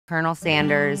Colonel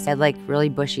Sanders had like really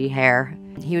bushy hair.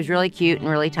 He was really cute and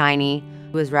really tiny.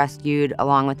 He was rescued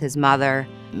along with his mother,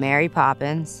 Mary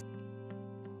Poppins.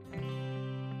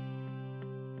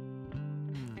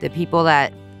 The people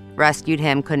that rescued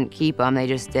him couldn't keep him. They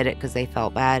just did it because they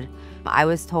felt bad. I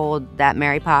was told that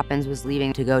Mary Poppins was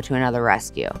leaving to go to another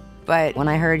rescue. But when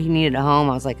I heard he needed a home,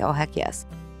 I was like, oh, heck yes.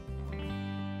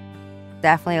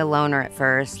 Definitely a loner at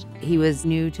first. He was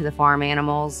new to the farm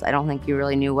animals. I don't think he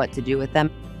really knew what to do with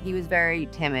them. He was very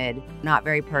timid, not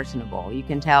very personable. You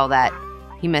can tell that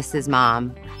he missed his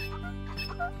mom.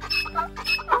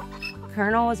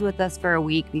 Colonel was with us for a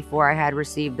week before I had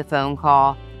received the phone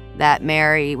call that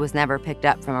Mary was never picked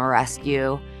up from a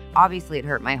rescue. Obviously, it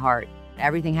hurt my heart.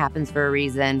 Everything happens for a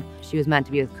reason. She was meant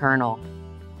to be with Colonel.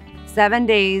 7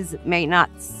 days may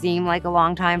not seem like a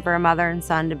long time for a mother and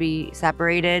son to be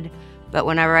separated, but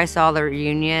whenever I saw the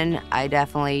reunion, I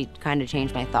definitely kind of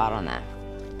changed my thought on that.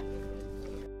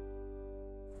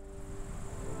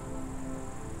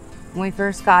 When we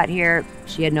first got here,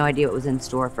 she had no idea what was in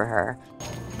store for her.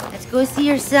 Let's go see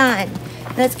your son.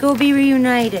 Let's go be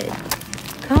reunited.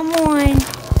 Come on.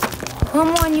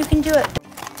 Come on, you can do it.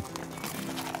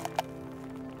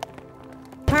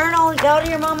 Colonel, go to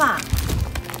your mama.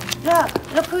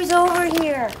 Look who's over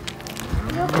here.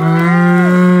 Look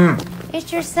over.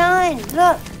 It's your son.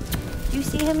 Look. You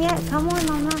see him yet? Come on,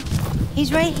 mama.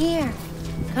 He's right here.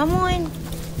 Come on.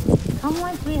 Come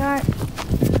on, sweetheart.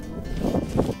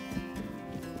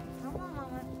 Come on,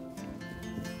 mama.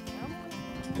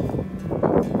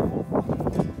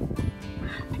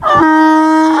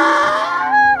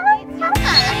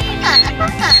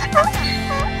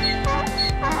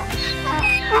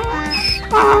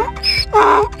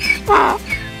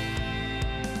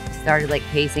 Started like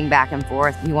pacing back and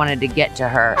forth. He wanted to get to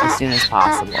her as soon as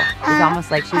possible. It was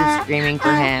almost like she was screaming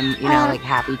for him, you know, like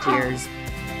happy tears.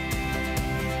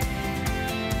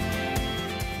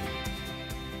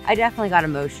 I definitely got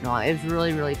emotional. It was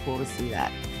really, really cool to see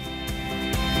that.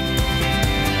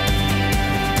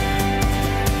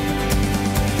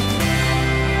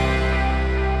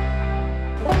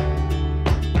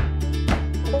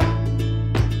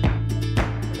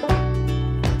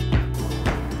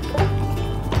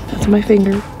 My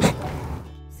finger.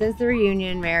 Since the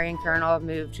reunion, Mary and Colonel have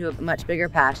moved to a much bigger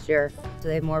pasture, so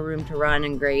they have more room to run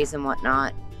and graze and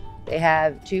whatnot. They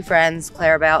have 2 friends,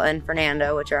 Clarabelle and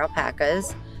Fernando, which are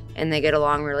alpacas, and they get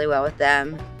along really well with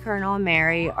them. Colonel and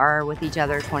Mary are with each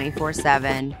other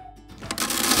 24/7.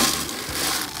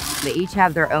 They each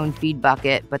have their own feed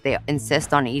bucket, but they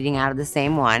insist on eating out of the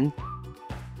same one.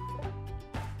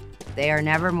 They are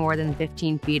never more than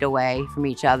 15 feet away from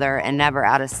each other and never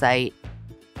out of sight.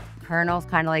 Colonel's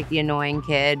kind of like the annoying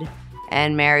kid,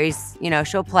 and Mary's, you know,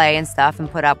 she'll play and stuff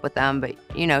and put up with them, but,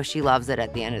 you know, she loves it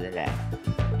at the end of the day.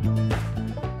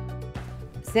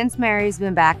 Since Mary's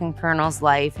been back in Colonel's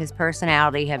life, his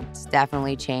personality has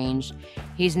definitely changed.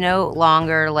 He's no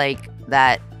longer like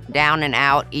that down and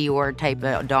out Eeyore type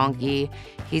of donkey.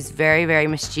 He's very, very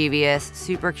mischievous,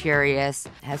 super curious,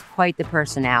 has quite the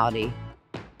personality.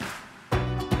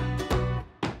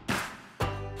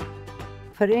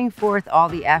 Putting forth all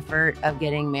the effort of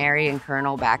getting Mary and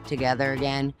Colonel back together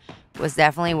again was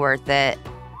definitely worth it.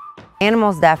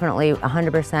 Animals definitely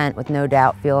 100% with no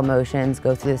doubt feel emotions,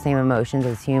 go through the same emotions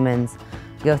as humans,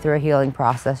 go through a healing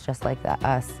process just like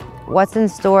us. What's in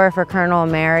store for Colonel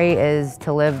and Mary is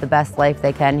to live the best life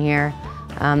they can here.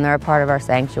 They're a part of our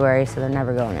sanctuary, so they're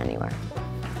never going anywhere.